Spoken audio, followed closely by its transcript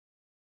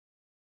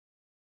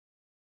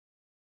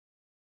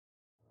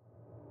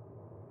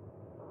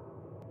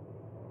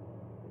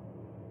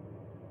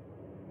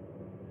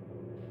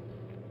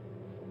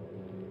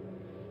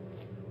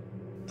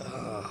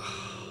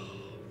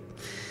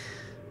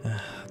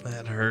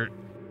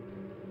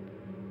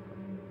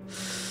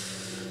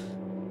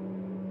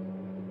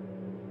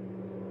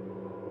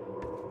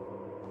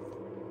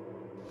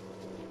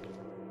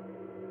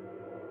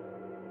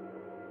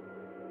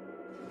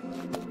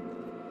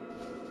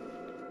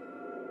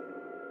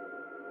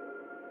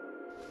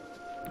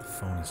The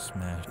phone is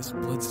smashed. This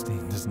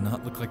bloodstain does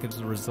not look like it's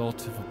a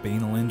result of a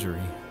banal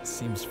injury. It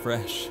seems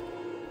fresh.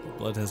 The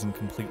blood hasn't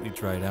completely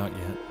dried out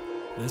yet.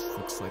 This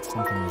looks like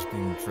something was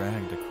being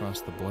dragged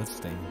across the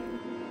bloodstain.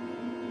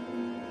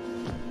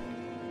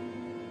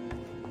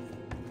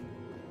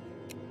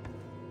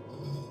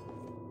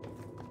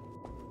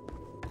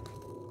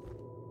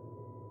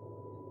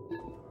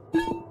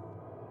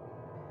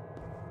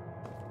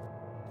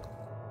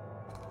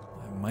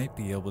 I might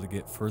be able to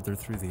get further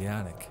through the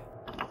attic.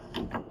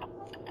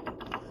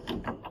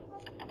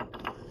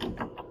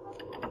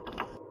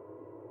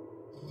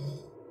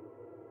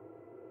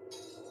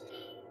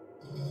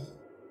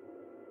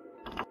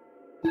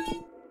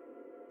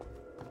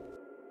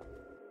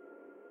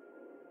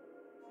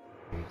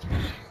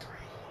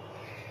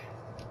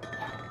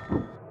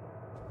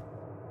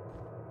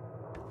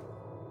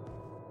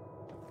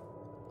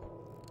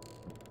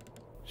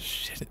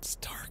 Shit, it's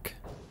dark.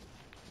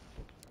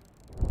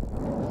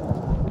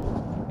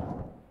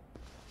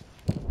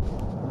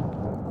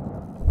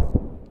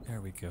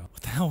 There we go.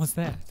 What the hell was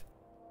that?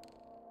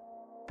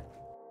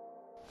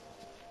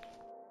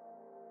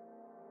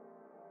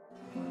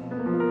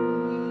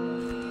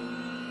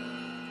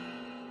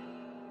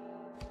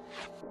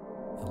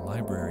 A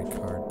library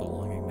card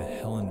belonging to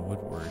Helen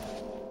Woodward.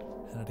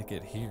 How did it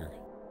get here?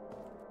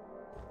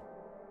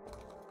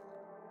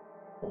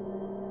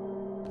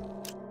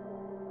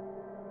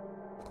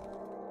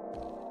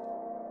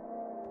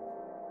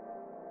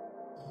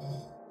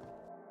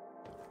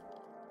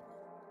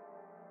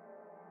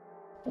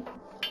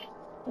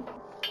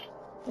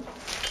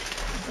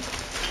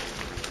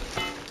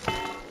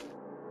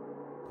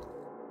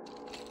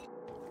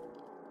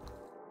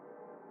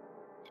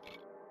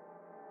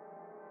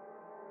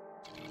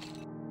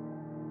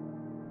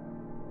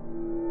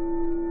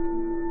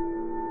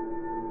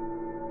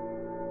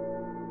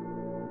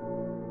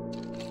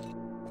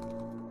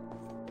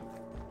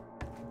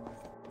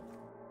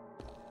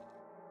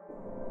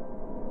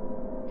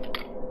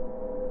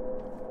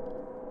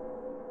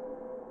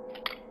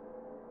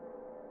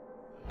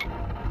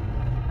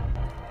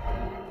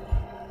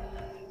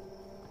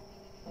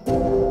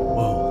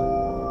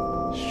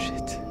 Whoa.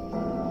 Shit.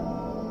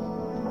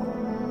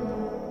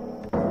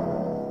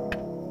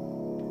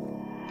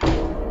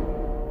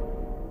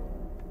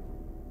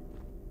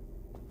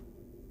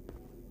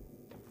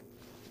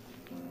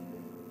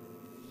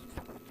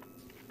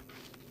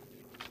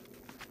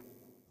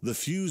 The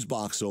fuse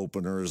box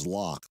opener is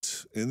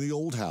locked in the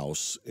old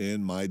house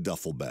in my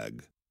duffel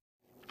bag.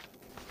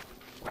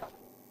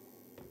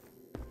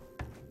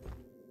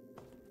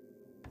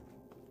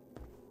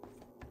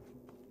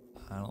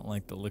 I don't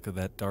like the look of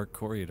that dark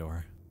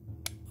corridor.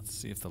 Let's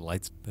see if the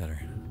light's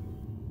better.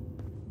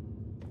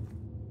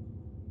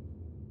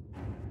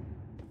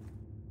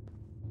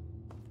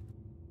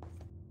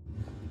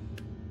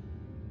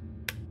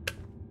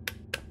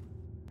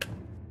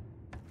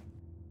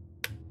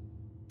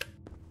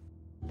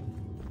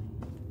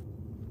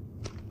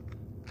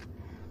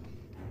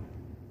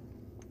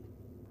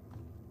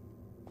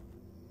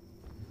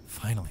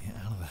 Finally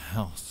out of the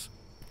house.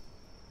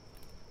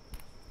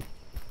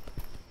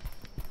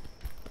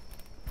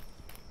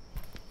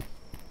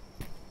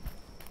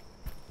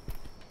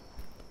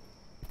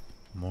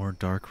 More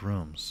dark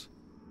rooms.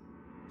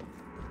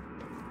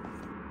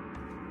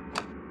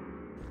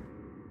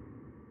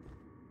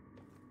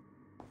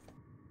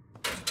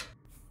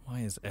 Why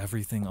is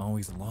everything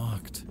always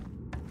locked?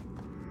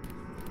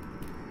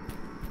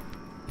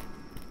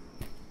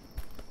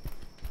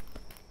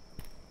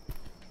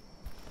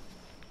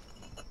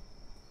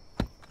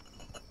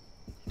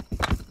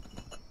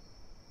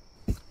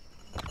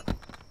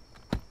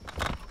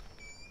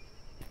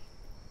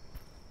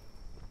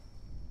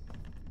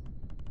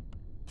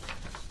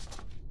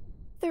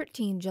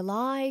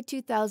 July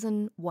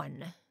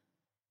 2001.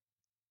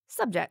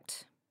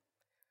 Subject: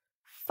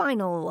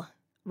 Final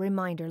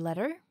reminder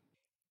letter.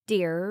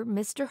 Dear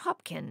Mr.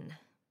 Hopkin,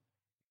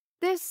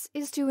 this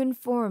is to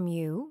inform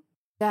you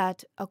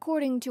that,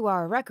 according to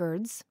our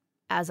records,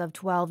 as of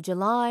 12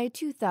 July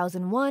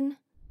 2001,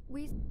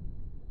 we...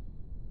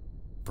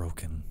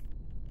 Broken.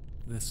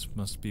 This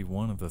must be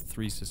one of the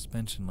 3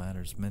 suspension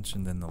ladders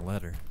mentioned in the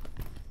letter.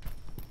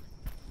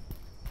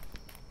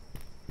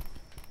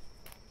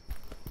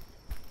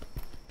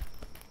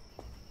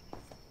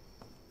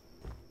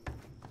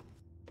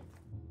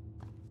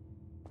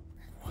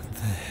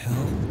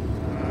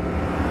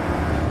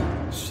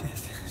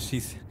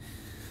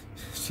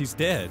 She's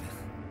dead.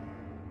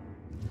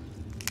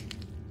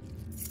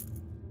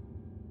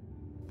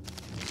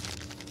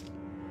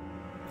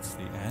 What's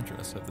the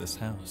address of this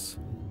house?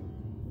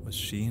 Was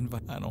she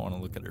invited? I don't want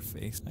to look at her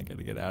face. I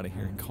gotta get out of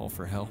here and call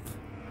for help.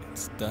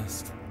 It's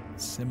dust.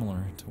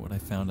 Similar to what I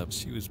found up.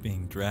 She was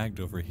being dragged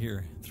over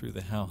here through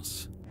the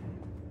house.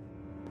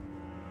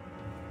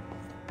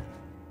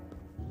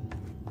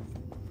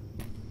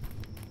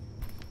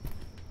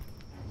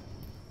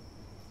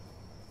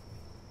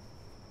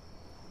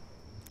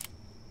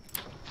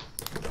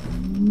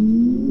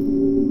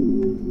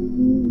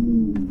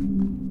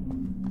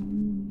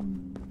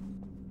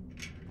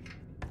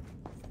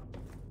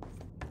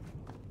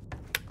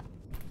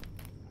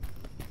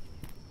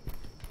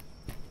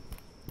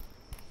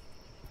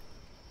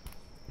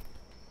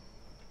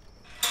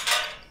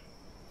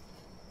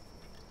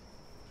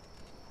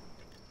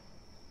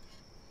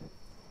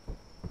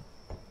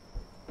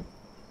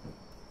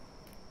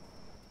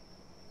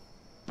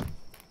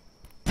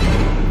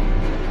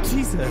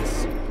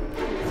 this?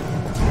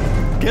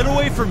 Get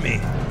away from me!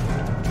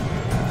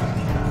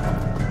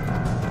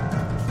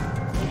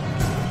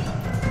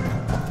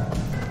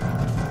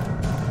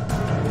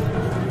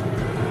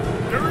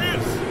 There he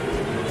is!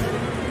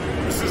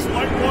 This is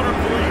Lightwater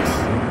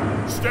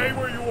Police. Stay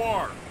where you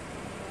are.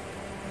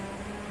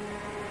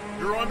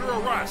 You're under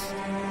arrest.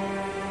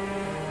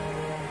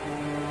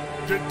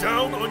 Get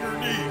down on your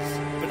knees.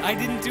 But I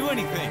didn't do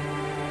anything.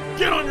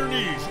 Get on your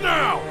knees,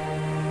 now!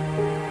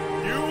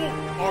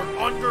 You are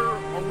under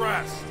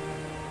arrest.